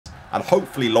and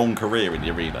hopefully long career in the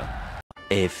arena.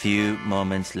 A few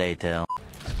moments later.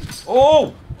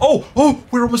 Oh! Oh! Oh!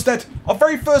 We're almost dead! Our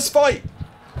very first fight!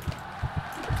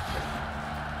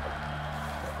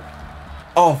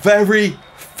 Our very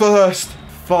first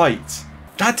fight!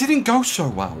 That didn't go so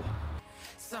well.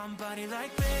 Somebody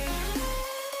like me.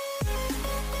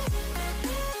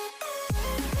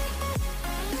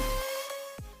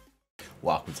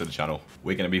 Welcome to the channel.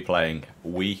 We're going to be playing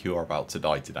We Who Are About to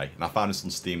Die today. And I found this on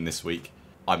Steam this week.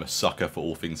 I'm a sucker for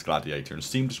all things Gladiator, and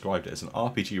Steam described it as an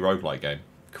RPG roguelite game.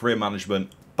 Career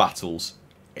management, battles.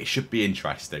 It should be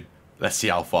interesting. Let's see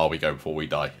how far we go before we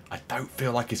die. I don't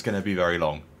feel like it's going to be very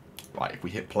long. Right, if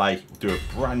we hit play, we'll do a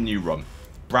brand new run.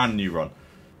 Brand new run.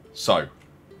 So,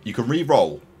 you can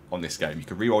re-roll on this game. You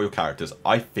can re-roll your characters.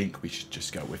 I think we should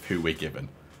just go with who we're given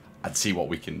and see what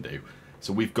we can do.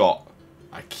 So we've got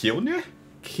Kielnia?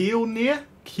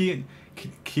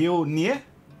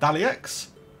 Daliex?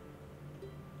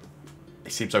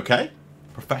 It seems okay.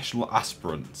 Professional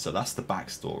aspirant. So that's the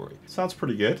backstory. Sounds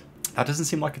pretty good. That doesn't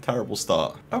seem like a terrible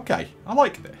start. Okay, I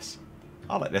like this.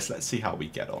 I like this. Let's see how we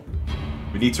get on.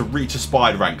 We need to reach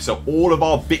aspired rank. So all of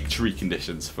our victory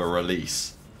conditions for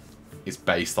release is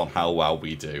based on how well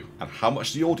we do and how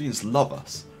much the audience love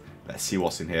us. Let's see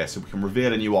what's in here. So we can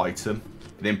reveal a new item.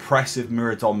 An impressive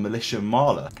Miradon Militia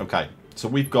Marler. Okay, so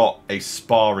we've got a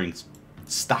sparring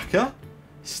stacker?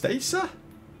 Stacer?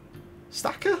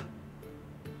 Stacker?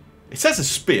 It says a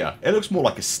spear. It looks more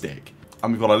like a stick.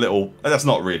 And we've got a little... That's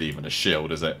not really even a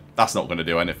shield, is it? That's not going to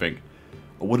do anything.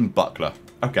 A wooden buckler.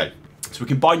 Okay, so we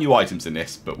can buy new items in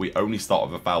this, but we only start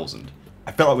with 1,000.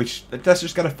 I feel like let's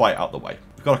just get a fight out the way.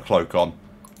 We've got a cloak on.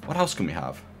 What else can we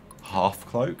have? Half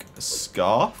cloak? A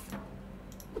scarf?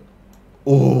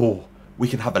 Oh, we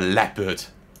can have a leopard.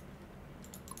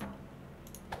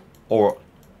 Or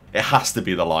it has to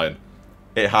be the lion.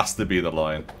 It has to be the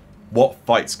lion. What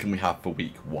fights can we have for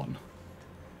week 1?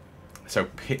 So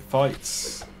pit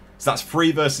fights. So that's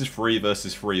 3 versus 3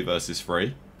 versus 3 versus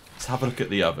 3. Let's have a look at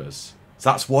the others.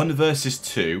 So that's 1 versus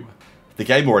 2. The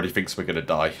game already thinks we're going to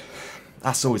die.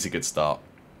 That's always a good start.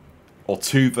 Or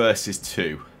 2 versus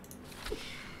 2.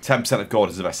 10% of gold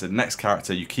is invested in the next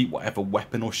character. You keep whatever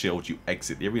weapon or shield you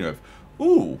exit the arena with.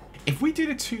 Ooh, if we did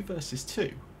a 2 versus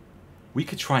 2, we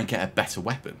could try and get a better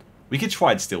weapon. We could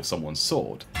try and steal someone's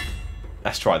sword.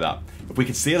 Let's try that. If we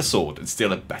can steal a sword and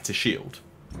steal a better shield,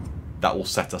 that will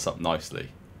set us up nicely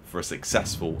for a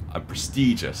successful and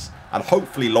prestigious and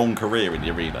hopefully long career in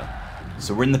the arena.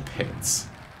 So we're in the pits.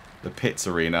 The pits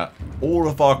arena. All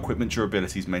of our equipment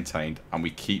durability is maintained and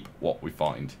we keep what we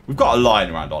find. We've got a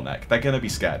lion around our neck. They're going to be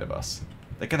scared of us.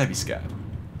 They're going to be scared.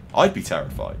 I'd be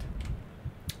terrified.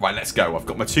 Right, let's go. I've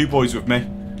got my 2 boys with me.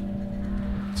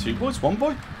 2 boys? 1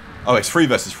 boy? Oh, it's 3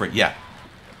 versus 3. Yeah.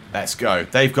 Let's go.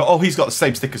 They've got... Oh, he's got the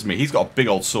same stick as me. He's got a big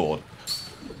old sword.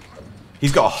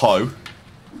 He's got a hoe.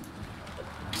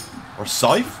 Or a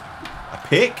scythe. A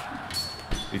pick.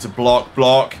 Needs a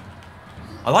block.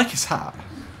 I like his hat.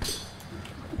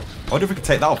 I wonder if we could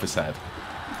take that off his head.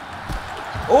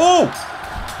 Oh!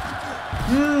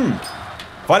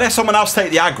 If I let someone else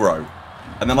take the aggro,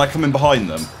 and then I come in behind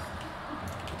them,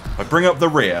 if I bring up the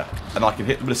rear, and I can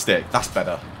hit them with a stick, that's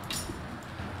better.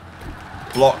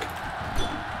 Block.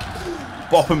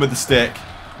 Bop him with the stick.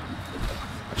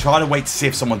 I'm trying to wait to see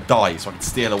if someone dies so I can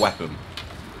steal a weapon.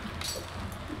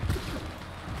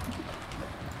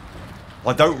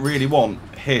 I don't really want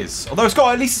his. Although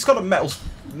at least it's got a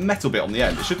metal bit on the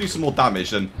end. It should do some more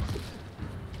damage than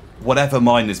whatever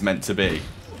mine is meant to be.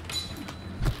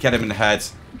 Get him in the head.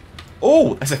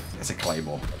 Oh, there's a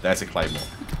claymore. There's a claymore.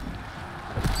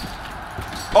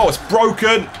 Oh, it's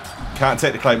broken. Can't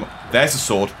take the claymore. There's a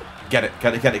sword. Get it.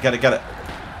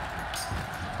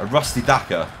 A rusty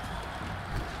dagger.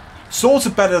 Swords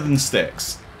are better than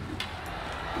sticks.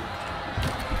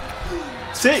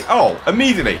 See? Oh,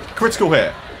 immediately. Critical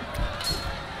hit.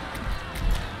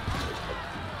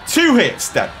 2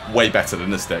 hits. Dead. Way better than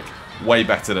the stick. Way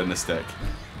better than the stick.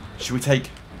 Should we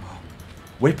take...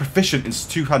 We're proficient in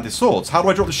 2-handed swords. How do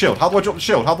I drop the shield? How do I drop the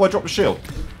shield? How do I drop the shield?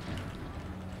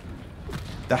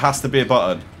 There has to be a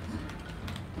button.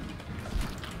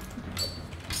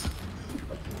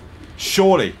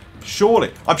 Surely.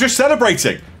 I'm just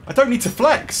celebrating. I don't need to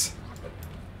flex.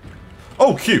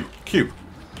 Oh, Q.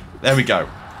 There we go.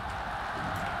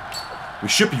 We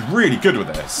should be really good with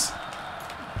this.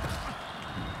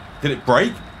 Did it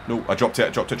break? No, I dropped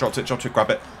it. Grab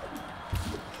it.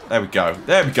 There we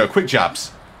go. Quick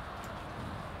jabs.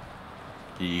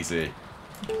 Easy.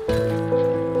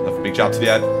 Another big jab to the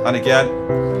head. And again.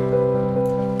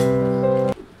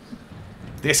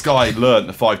 This guy learned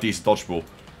the 5D dodgeball.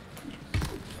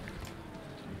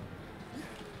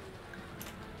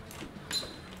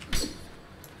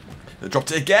 They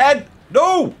dropped it again.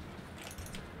 No!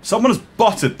 Someone has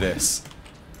buttered this.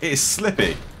 It is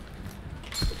slippy.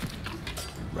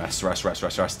 Rest, rest, rest,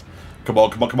 rest, rest. Come on,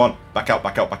 come on, come on. Back out,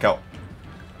 back out, back out.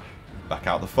 Back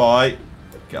out the fight.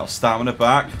 Get our stamina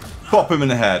back. Pop him in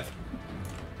the head.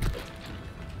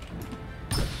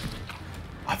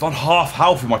 I've on half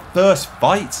health in my first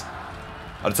fight.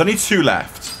 There's only 2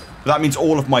 left. But that means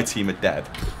all of my team are dead.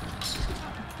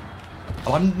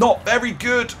 And I'm not very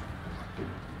good.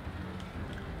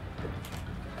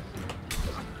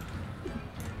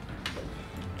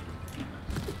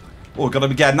 Oh, got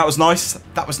him again. That was nice.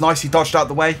 That was nice. He dodged out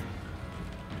the way.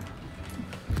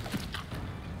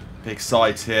 Big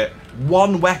side hit.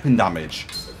 1 weapon damage.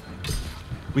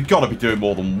 We've got to be doing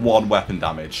more than 1 weapon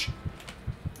damage.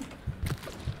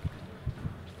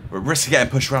 We're at risk of getting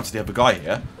pushed around to the other guy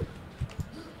here.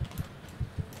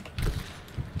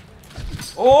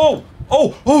 Oh!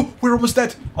 Oh! Oh! We're almost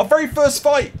dead. Our very first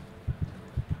fight.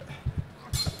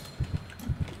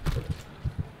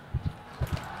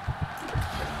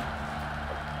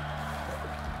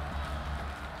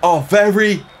 Our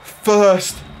very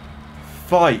first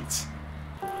fight.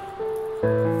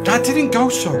 That didn't go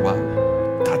so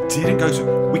well. That didn't go so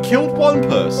well. We killed 1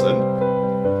 person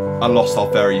and lost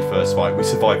our very first fight. We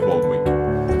survived 1 week.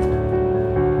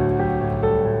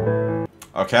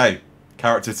 Okay.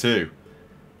 Character 2.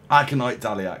 Agonite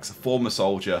Daliax, a former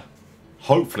soldier.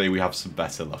 Hopefully we have some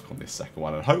better luck on this second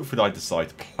one. And hopefully I decide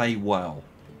to play well.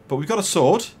 But we've got a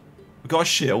sword. We've got a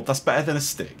shield. That's better than a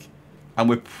stick. And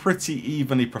we're pretty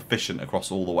evenly proficient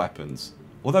across all the weapons.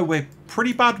 Although we're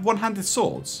pretty bad one-handed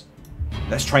swords.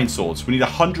 Let's train swords. We need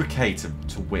 100k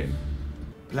to win.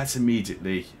 Let's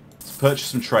immediately purchase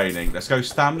some training. Let's go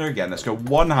stamina again. Let's go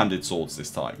one-handed swords this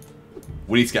time.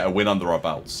 We need to get a win under our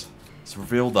belts. Let's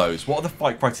reveal those. What are the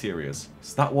fight criterias?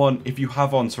 So that one, if you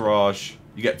have entourage,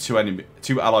 you get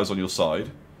 2 allies on your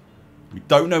side. We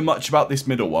don't know much about this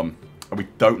middle one. And we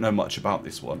don't know much about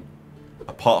this one.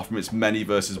 Apart from it's many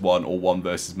versus 1 or 1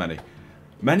 versus many.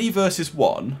 Many versus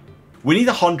 1. We need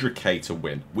 100k to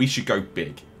win. We should go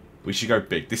big. We should go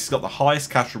big. This has got the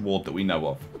highest cash reward that we know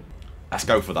of. Let's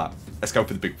go for that. Let's go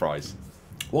for the big prize.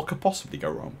 What could possibly go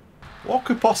wrong? What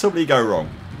could possibly go wrong?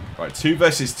 Right, 2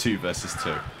 versus 2 versus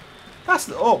 2.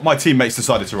 That's... Oh, my teammates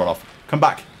decided to run off. Come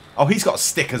back. Oh, he's got a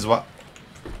stick as well.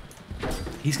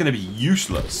 He's going to be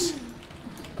useless.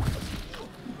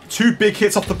 2 big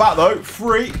hits off the bat, though.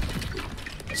 3.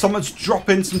 Someone's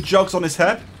dropping some jugs on his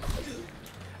head.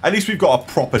 At least we've got a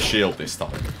proper shield this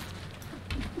time.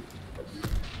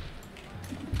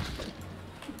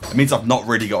 It means I've not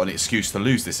really got an excuse to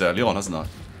lose this early on, hasn't I?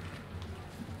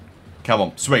 Come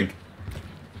on, swing.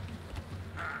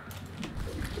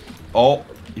 Oh,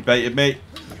 he baited me.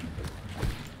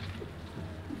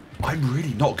 I'm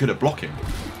really not good at blocking.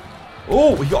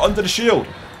 Oh, he got under the shield.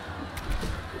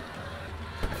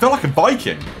 I feel like a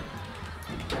Viking.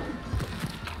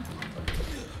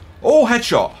 Oh,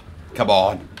 headshot. Come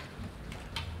on.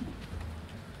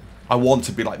 I want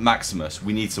to be like Maximus.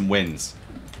 We need some wins.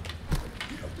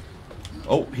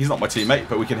 Oh, he's not my teammate,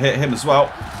 but we can hit him as well.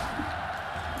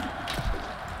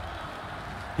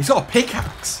 He's got a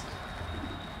pickaxe.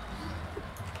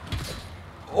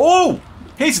 Oh,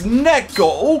 his neck got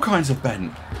all kinds of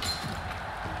bent.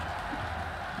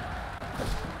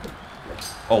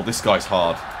 Oh, this guy's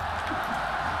hard.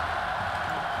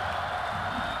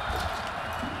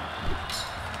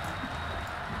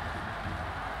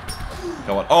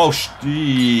 Go on. Oh,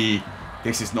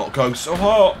 this is not going so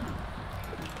hot.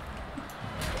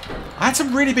 I had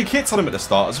some really big hits on him at the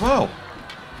start as well.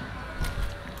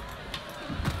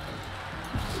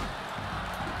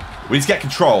 We need to get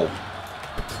control.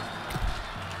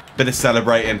 Bit of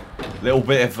celebrating. Little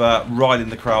bit of riding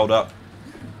the crowd up.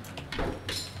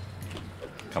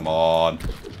 Come on.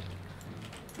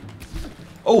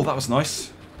 Oh, that was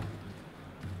nice.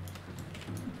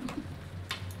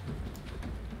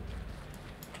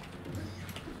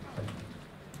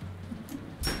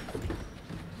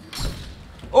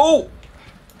 Oh!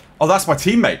 Oh, that's my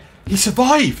teammate. He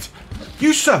survived.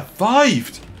 You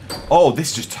survived. Oh,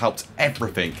 this just helped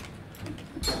everything.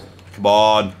 Come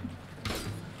on.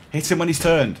 Hit him when he's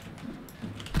turned.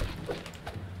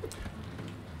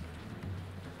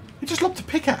 He just lobbed a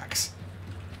pickaxe.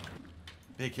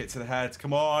 Big hit to the head.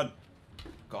 Come on.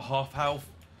 Got half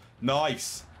health.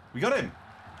 Nice. We got him.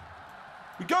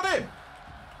 We got him.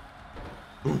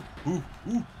 Ooh, ooh,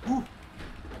 ooh, ooh.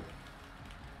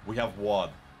 We have won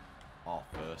our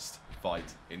first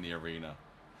fight in the arena.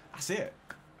 That's it.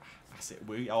 That's it.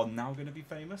 We are now going to be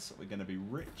famous. We're going to be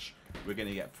rich. We're going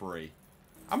to get free.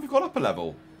 And we've got up a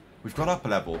level. We've got up a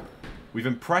level. We've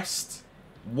impressed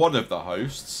one of the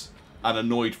hosts. and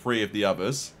annoyed 3 of the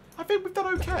others. I think we've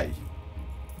done okay.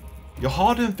 Your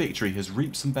hard-earned victory has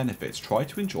reaped some benefits. Try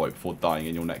to enjoy before dying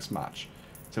in your next match.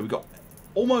 So we've got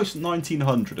almost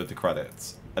 1900 of the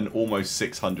credits and almost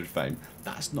 600 fame.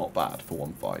 That's not bad for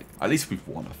one fight. At least we've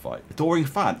won a fight. Adoring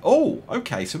Fan. Oh,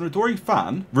 okay. So an Adoring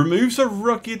Fan removes a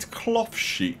rugged cloth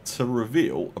sheet to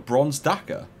reveal a bronze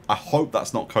dagger. I hope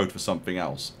that's not code for something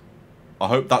else. I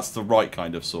hope that's the right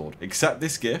kind of sword. Accept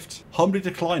this gift. Humbly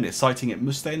decline it, citing it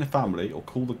must stay in the family or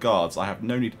call the guards. I have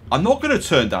no need. I'm not going to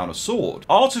turn down a sword.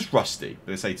 Ours is rusty,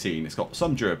 but it's 18. It's got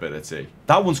some durability.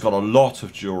 That one's got a lot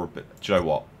of durability. Do you know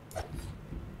what?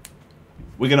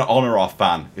 We're going to honour our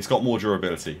fan. It's got more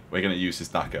durability. We're going to use this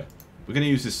dagger. We're going to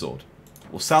use this sword.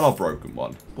 We'll sell our broken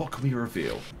one. What can we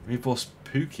reveal? Reinforced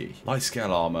Pookie. Light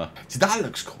scale armour. See, that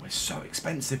looks cool. It's so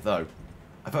expensive, though.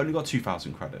 I've only got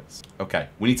 2,000 credits. Okay,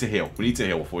 we need to heal. We need to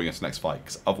heal before we get to the next fight,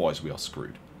 because otherwise we are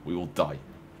screwed. We will die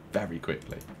very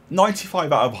quickly.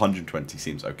 95 out of 120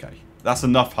 seems okay. That's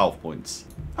enough health points.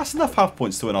 That's enough health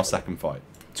points to win our second fight.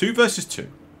 2 versus 2.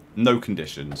 No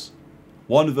conditions.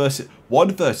 1 versus...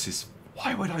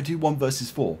 Why would I do 1 versus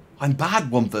 4? I'm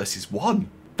bad 1 versus 1.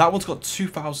 That one's got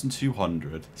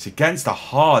 2,200. It's against a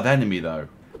hard enemy, though.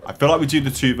 I feel like we do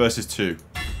the 2 versus 2.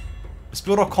 Let's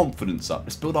build our confidence up.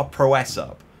 Let's build our prowess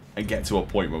up and get to a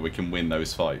point where we can win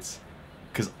those fights.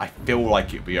 Because I feel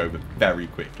like it'll be over very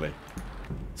quickly.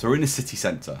 So we're in the city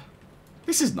centre.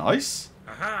 This is nice.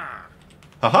 Haha.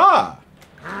 Haha.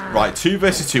 Right, 2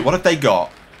 versus 2. What have they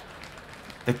got?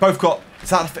 They've both got... Is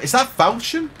that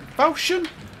falchion? Falchion?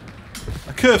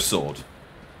 A curved sword.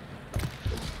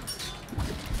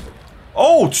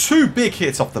 Oh, 2 big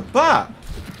hits off the bat.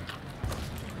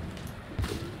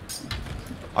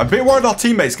 I'm a bit worried our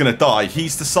teammate's going to die.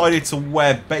 He's decided to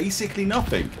wear basically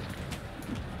nothing.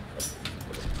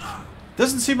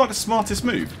 Doesn't seem like the smartest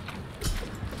move.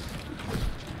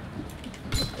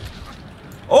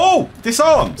 Oh!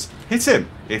 Disarmed! Hit him!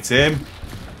 Hit him!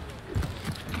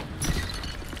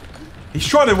 He's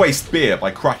trying to waste beer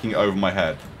by cracking it over my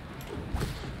head.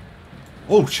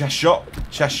 Oh, chest shot!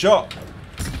 Chest shot!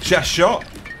 Chest shot!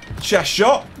 Chest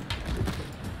shot!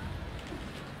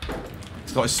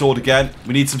 He's got his sword again.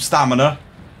 We need some stamina.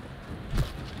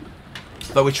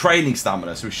 But we're training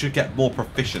stamina, so we should get more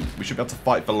proficient. We should be able to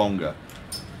fight for longer.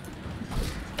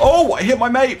 Oh, I hit my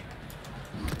mate.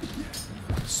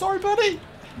 Sorry, buddy.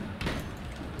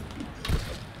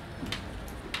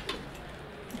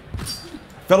 I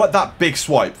feel like that big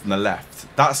swipe from the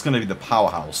left. That's going to be the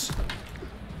powerhouse.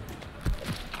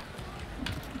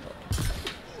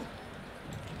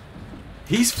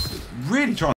 He's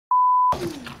really trying to...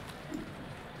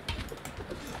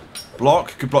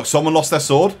 Block. Good block. Someone lost their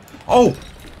sword. Oh!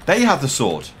 They had the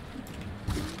sword.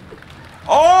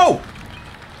 Oh!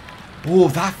 Oh,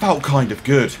 that felt kind of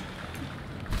good.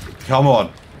 Come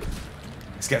on.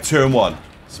 Let's get 2 and 1.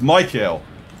 It's my kill.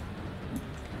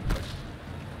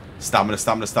 Stamina,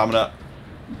 stamina, stamina.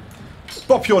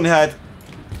 Bop you on the head.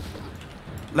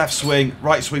 Left swing.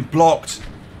 Right swing. Blocked.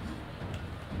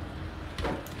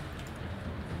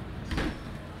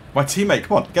 My teammate,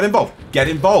 come on. Get involved. Get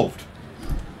involved.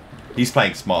 He's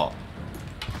playing smart.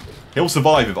 He'll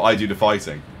survive if I do the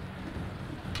fighting.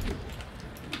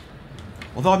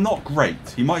 Although I'm not great.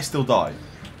 He might still die.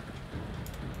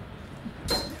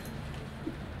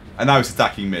 And now he's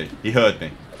attacking me. He heard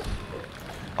me.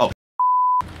 Oh.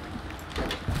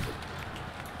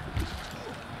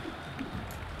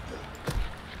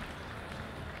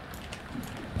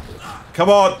 Come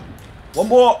on. One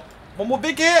more. One more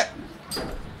big hit.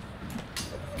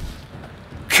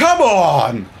 Come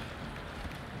on.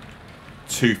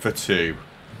 2 for 2.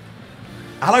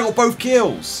 And I got both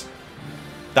kills.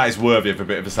 That is worthy of a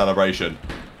bit of a celebration.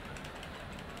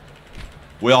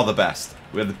 We are the best.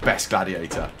 We are the best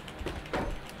gladiator.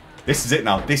 This is it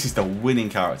now. This is the winning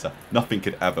character. Nothing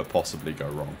could ever possibly go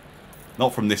wrong.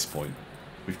 Not from this point.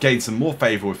 We've gained some more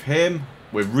favour with him.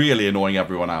 We're really annoying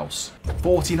everyone else.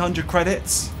 1,400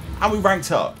 credits. And we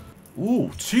ranked up.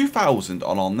 Ooh, 2,000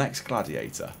 on our next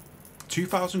gladiator.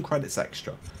 2,000 credits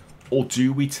extra. Or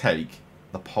do we take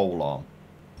the polearm?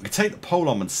 We could take the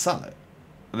polearm and sell it.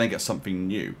 And then get something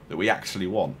new that we actually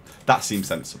want. That seems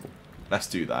sensible. Let's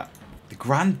do that. The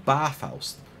Grand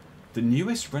Bathhouse. The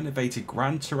newest renovated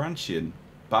Grand Tarantian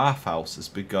bathhouse has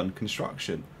begun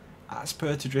construction. As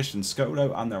per tradition,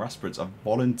 Skolo and their aspirants have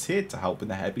volunteered to help in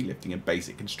the heavy lifting and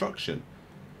basic construction.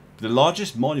 The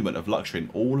largest monument of luxury in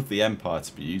all of the Empire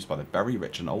to be used by the very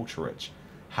rich and ultra rich.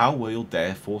 How will your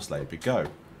dare forced labour go?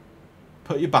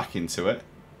 Put your back into it.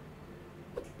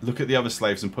 Look at the other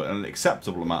slaves and put in an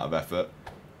acceptable amount of effort.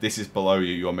 This is below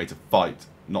you. You are made to fight,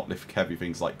 not lift heavy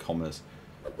things like commoners.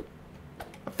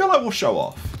 I feel like we'll show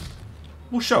off.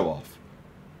 We'll show off.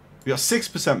 We got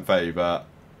 6% favour,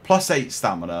 +8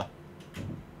 stamina,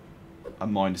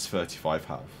 and -35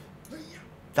 health.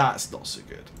 That's not so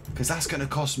good. Because that's going to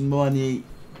cost money.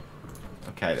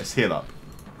 Okay, let's heal up.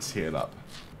 Let's heal up.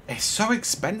 It's so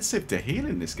expensive to heal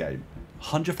in this game.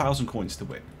 100,000 coins to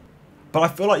win. But I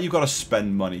feel like you've got to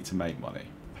spend money to make money.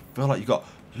 I feel like you've got...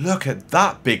 Look at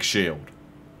that big shield.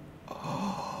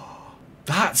 Oh,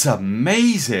 that's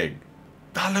amazing.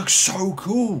 That looks so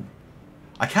cool.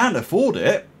 I can't afford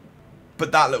it,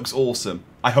 but that looks awesome.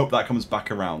 I hope that comes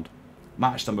back around.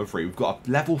 Match number 3. We've got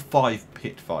a level 5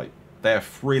 pit fight. They are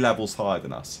 3 levels higher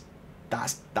than us.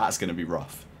 That's going to be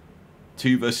rough.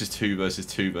 2 versus 2 versus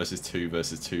 2 versus 2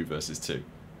 versus 2 versus 2.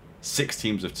 6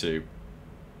 teams of 2.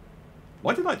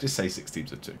 Why did I just say 6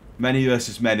 teams of 2? Many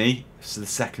versus many. This is the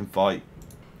second fight.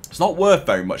 It's not worth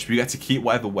very much, but you get to keep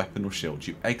whatever weapon or shield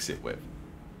you exit with.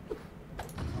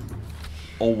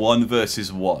 Or 1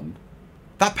 versus 1.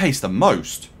 That pays the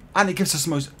most. And it gives us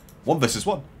the most... 1 versus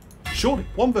 1. Surely,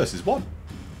 1 versus 1.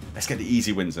 Let's get the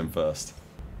easy wins in first.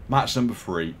 Match number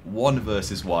 3. 1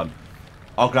 versus 1.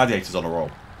 Our Gladiator's on a roll.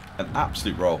 An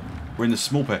absolute roll. We're in the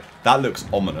small pit. That looks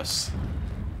ominous.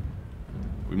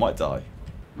 We might die.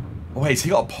 Oh, wait, has he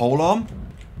got a pole arm?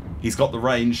 He's got the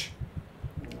range.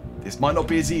 This might not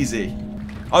be as easy.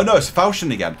 Oh, no, it's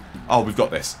Falchion again. Oh, we've got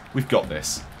this. We've got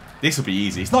this. This will be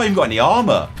easy. He's not even got any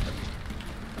armor.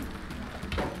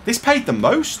 This paid the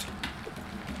most.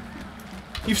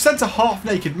 You've sent a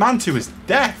half-naked man to his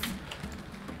death.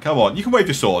 Come on, you can wave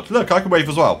your sword. Look, I can wave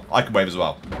as well. I can wave as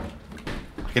well.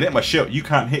 I can hit my shield. You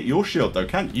can't hit your shield, though,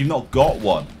 can you? You've not got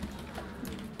one.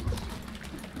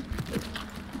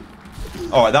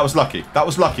 Alright, that was lucky. That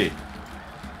was lucky.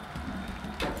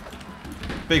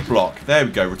 Big block. There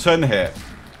we go. Return the hit.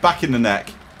 Back in the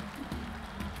neck.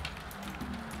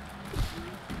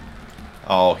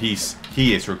 Oh, he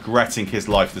is regretting his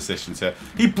life decisions here.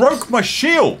 He broke my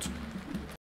shield!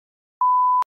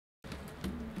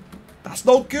 That's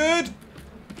not good!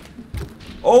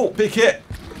 Oh, big hit.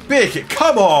 Big hit.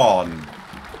 Come on!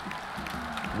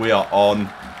 We are on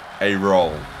a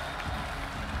roll.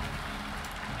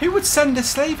 Who would send a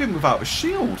slave in without a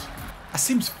shield? That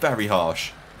seems very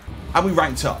harsh. And we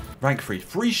ranked up. Rank 3.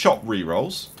 3 shot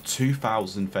rerolls.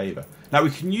 2,000 favour. Now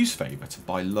we can use favour to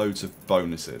buy loads of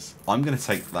bonuses. I'm going to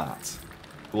take that.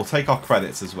 We'll take our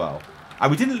credits as well.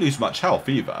 And we didn't lose much health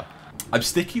either. I'm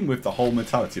sticking with the whole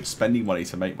mentality of spending money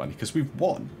to make money because we've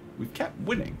won. We've kept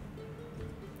winning.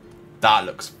 That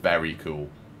looks very cool.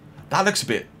 That looks a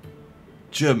bit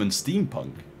German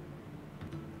steampunk.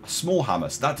 A small hammer.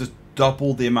 So that does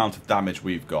double the amount of damage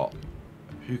we've got.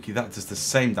 Pookie, that does the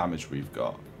same damage we've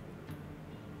got.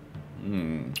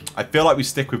 I feel like we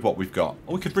stick with what we've got.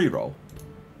 Or we could re-roll.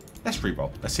 Let's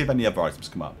re-roll. Let's see if any other items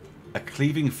come up. A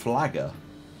cleaving flagger.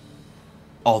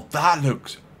 Oh, that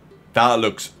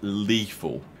looks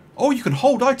lethal. Oh, you can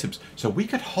hold items. So we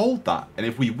could hold that. And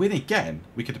if we win again,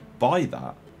 we could buy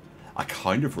that. I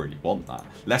kind of really want that.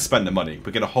 Let's spend the money.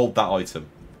 We're going to hold that item.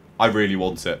 I really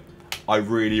want it. I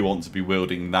really want to be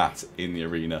wielding that in the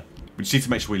arena. We just need to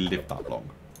make sure we live that long.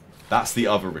 That's the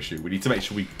other issue. We need to make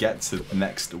sure we get to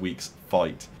next week's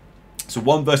fight. So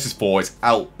 1 versus 4 is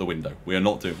out the window. We are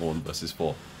not doing 1 versus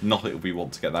 4. Not that we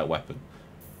want to get that weapon.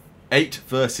 8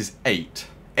 versus 8.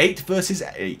 8 versus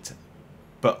 8.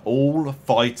 But all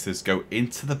fighters go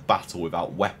into the battle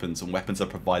without weapons, and weapons are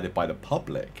provided by the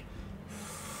public.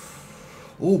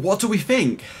 Oh, what do we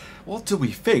think? What do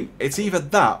we think? It's either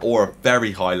that or a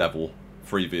very high level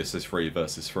 3 versus 3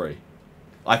 versus 3.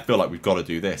 I feel like we've got to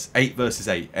do this. 8 versus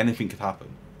 8. Anything could happen.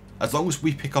 As long as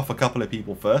we pick off a couple of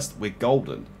people first, we're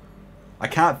golden. I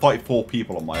can't fight 4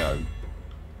 people on my own.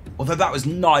 Although that was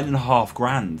 9.5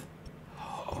 grand.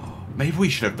 Maybe we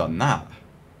should have done that.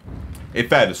 In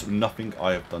fairness, nothing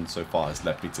I have done so far has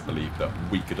led me to believe that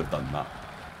we could have done that.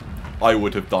 I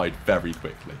would have died very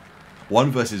quickly.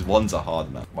 1 versus 1s are hard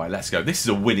enough. Right, let's go. This is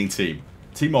a winning team.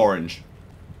 Team Orange.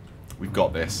 We've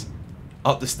got this.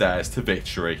 Up the stairs to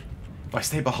victory. If I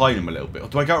stay behind him a little bit, or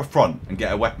do I go up front and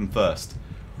get a weapon first?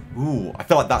 Ooh, I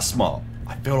feel like that's smart.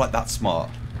 I feel like that's smart.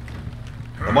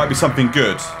 There might be something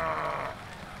good.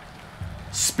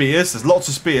 Spears. There's lots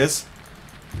of spears.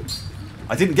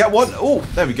 I didn't get one. Oh,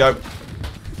 there we go.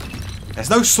 There's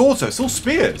no sword, so it's all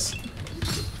spears.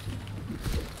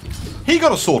 He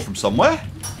got a sword from somewhere.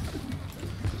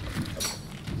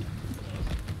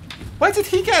 Where did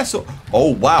he get a sword?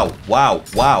 Oh, wow. Wow.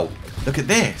 Wow. Look at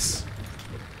this.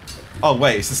 Oh,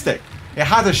 wait. It's a stick. It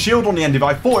had a shield on the end of it.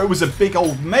 I thought it was a big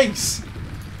old mace.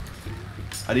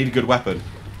 I need a good weapon.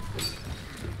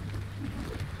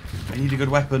 I need a good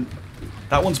weapon.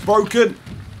 That one's broken.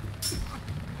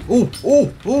 Oh,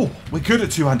 oh, oh. We're good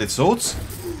at two-handed swords.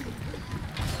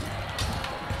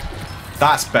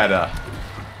 That's better.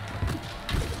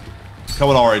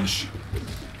 Come on, orange.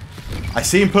 I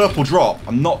seen purple drop.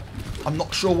 I'm not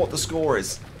sure what the score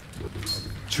is.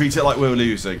 Treat it like we're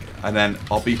losing, and then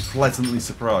I'll be pleasantly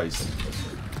surprised.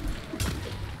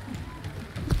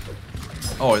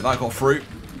 Oh, that got through.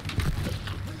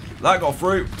 That got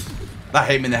through. That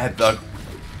hit me in the head, though.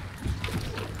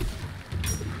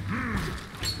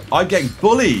 I'm getting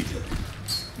bullied.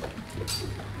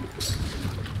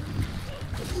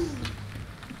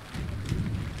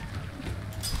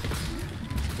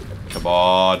 Come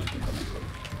on.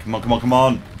 Come on, come on, come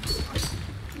on.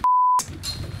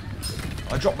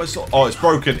 I dropped my sword. Oh, it's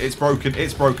broken. It's broken.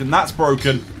 It's broken. That's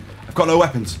broken. I've got no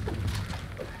weapons.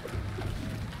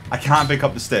 I can't pick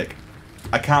up the stick.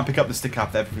 I can't pick up the stick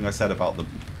after everything I said about them.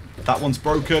 That one's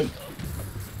broken.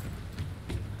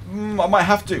 I might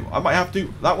have to. I might have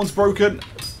to. That one's broken.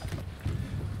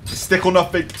 Stick or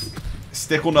nothing.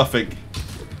 Stick or nothing.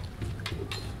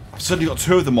 I've suddenly got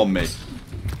two of them on me.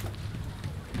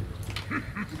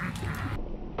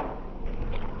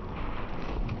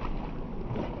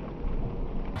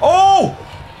 Oh!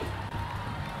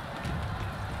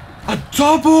 A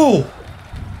double!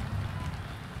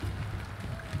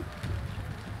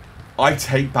 I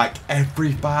take back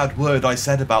every bad word I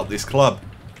said about this club.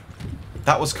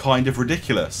 That was kind of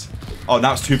ridiculous. Oh,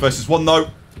 now it's 2 versus 1 though.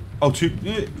 Oh, 2.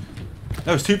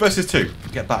 No, it's 2 versus 2.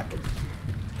 Get back.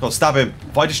 Go on, stab him.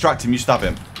 If I distract him, you stab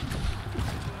him.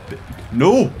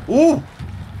 No. Ooh.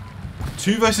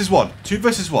 2 versus 1. 2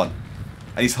 versus 1.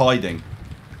 And he's hiding.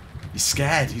 He's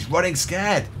scared. He's running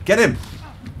scared. Get him.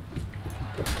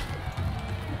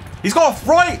 He's got a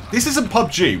fry. This isn't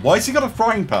PUBG. Why has he got a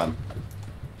frying pan?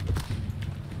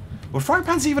 Well, frying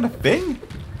pans even a thing?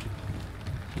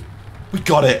 We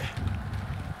got it.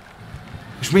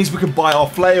 Which means we can buy our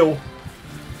flail.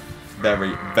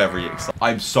 Very, very excited.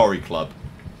 I'm sorry, club.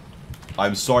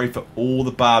 I'm sorry for all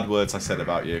the bad words I said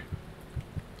about you.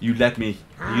 You led me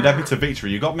to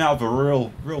victory. You got me out of a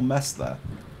real mess there.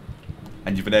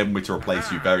 And you've been able to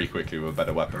replace you very quickly with a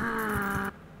better weapon.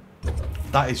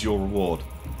 That is your reward.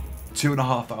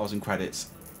 2,500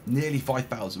 credits. Nearly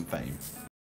 5,000 fame.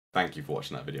 Thank you for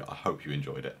watching that video. I hope you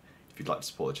enjoyed it. If you'd like to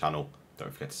support the channel,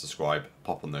 don't forget to subscribe,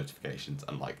 pop on notifications,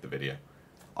 and like the video.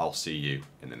 I'll see you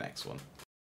in the next one.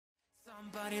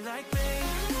 Somebody like me.